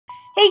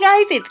Hey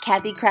guys, it's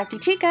Kathy Crafty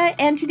Chica,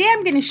 and today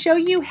I'm going to show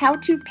you how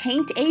to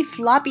paint a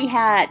floppy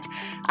hat.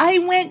 I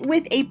went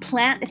with a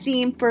plant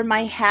theme for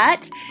my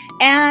hat,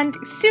 and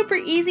super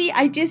easy.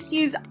 I just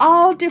use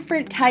all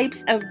different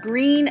types of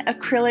green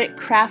acrylic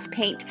craft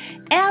paint,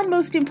 and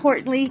most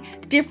importantly,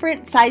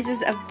 different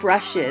sizes of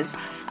brushes.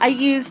 I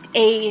used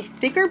a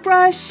thicker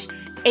brush,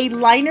 a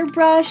liner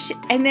brush,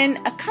 and then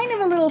a kind of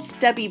a little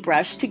stubby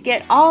brush to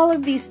get all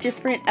of these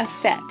different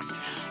effects.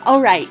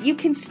 Alright, you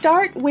can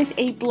start with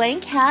a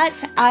blank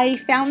hat. I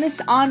found this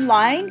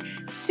online.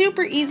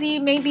 Super easy,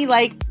 maybe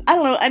like, I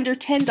don't know, under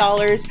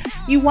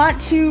 $10. You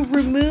want to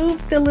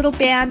remove the little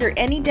band or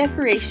any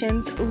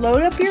decorations,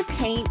 load up your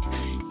paint,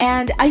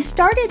 and I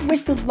started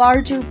with the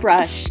larger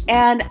brush,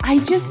 and I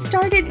just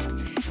started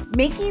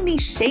making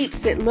these shapes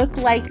that look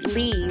like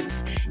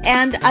leaves,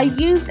 and I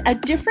used a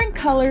different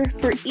color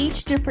for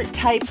each different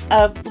type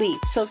of leaf.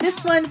 So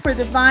this one for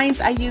the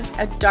vines I used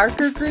a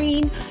darker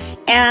green,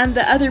 and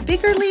the other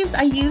bigger leaves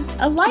I used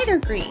a lighter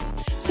green.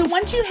 So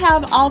once you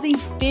have all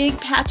these big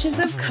patches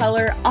of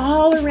color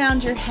all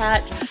around your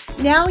hat,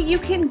 now you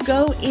can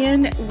go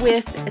in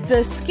with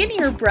the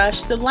skinnier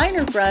brush, the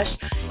liner brush,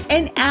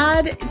 and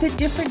add the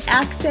different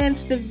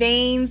accents, the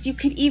veins. You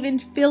could even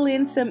fill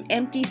in some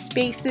empty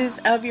spaces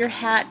of your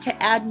hat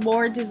to add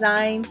more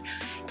designs.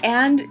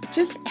 And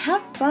just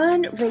have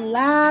fun,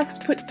 relax,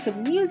 put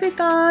some music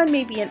on,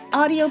 maybe an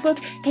audiobook,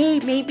 hey,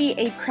 maybe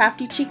a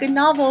Crafty Chica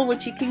novel,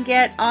 which you can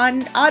get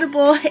on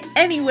Audible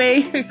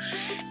anyway.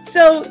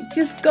 So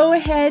just go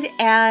ahead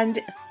and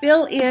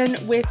fill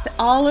in with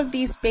all of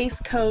these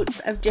base coats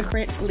of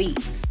different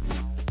leaves.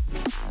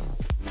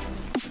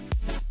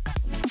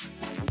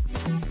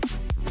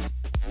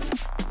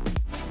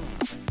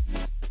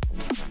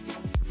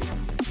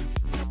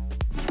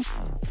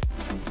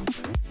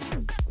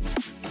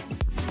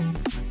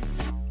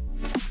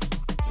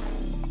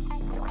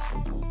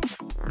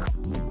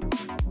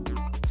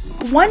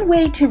 One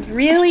way to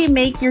really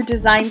make your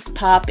designs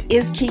pop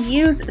is to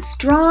use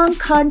strong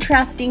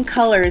contrasting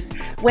colors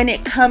when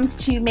it comes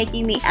to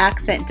making the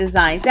accent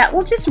designs. That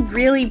will just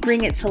really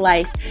bring it to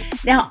life.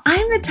 Now,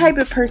 I'm the type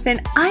of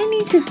person, I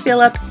need to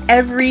fill up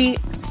every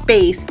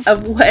space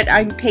of what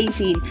I'm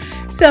painting.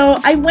 So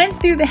I went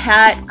through the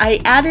hat, I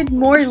added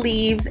more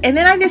leaves, and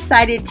then I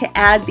decided to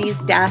add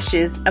these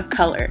dashes of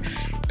color.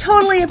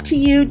 Totally up to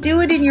you, do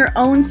it in your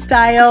own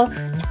style.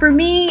 For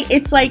me,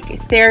 it's like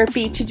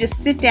therapy to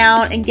just sit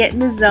down and get in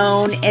the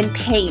zone and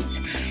paint.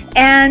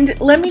 And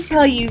let me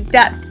tell you,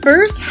 that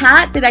first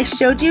hat that I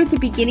showed you at the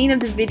beginning of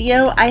the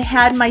video, I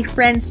had my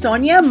friend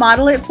Sonia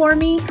model it for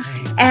me,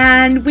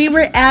 and we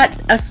were at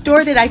a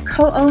store that I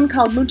co-own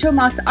called Mucho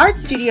Mas Art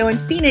Studio in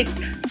Phoenix,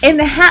 and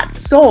the hat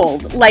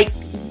sold. Like,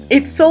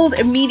 it sold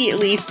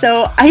immediately,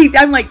 so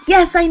I'm like,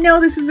 yes, I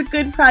know this is a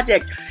good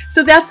project.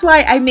 So that's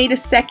why I made a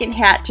second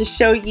hat to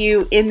show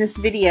you in this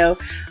video.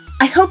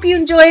 I hope you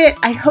enjoy it.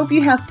 I hope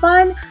you have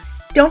fun.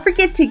 Don't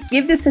forget to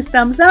give this a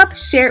thumbs up,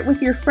 share it with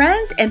your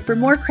friends, and for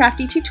more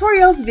crafty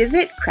tutorials,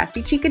 visit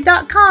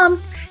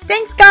craftychica.com.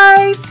 Thanks,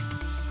 guys!